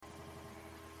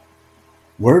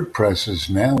WordPress is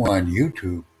now on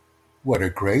YouTube. What a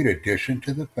great addition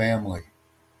to the family.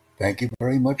 Thank you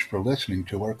very much for listening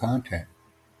to our content.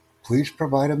 Please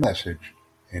provide a message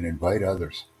and invite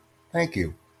others. Thank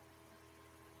you.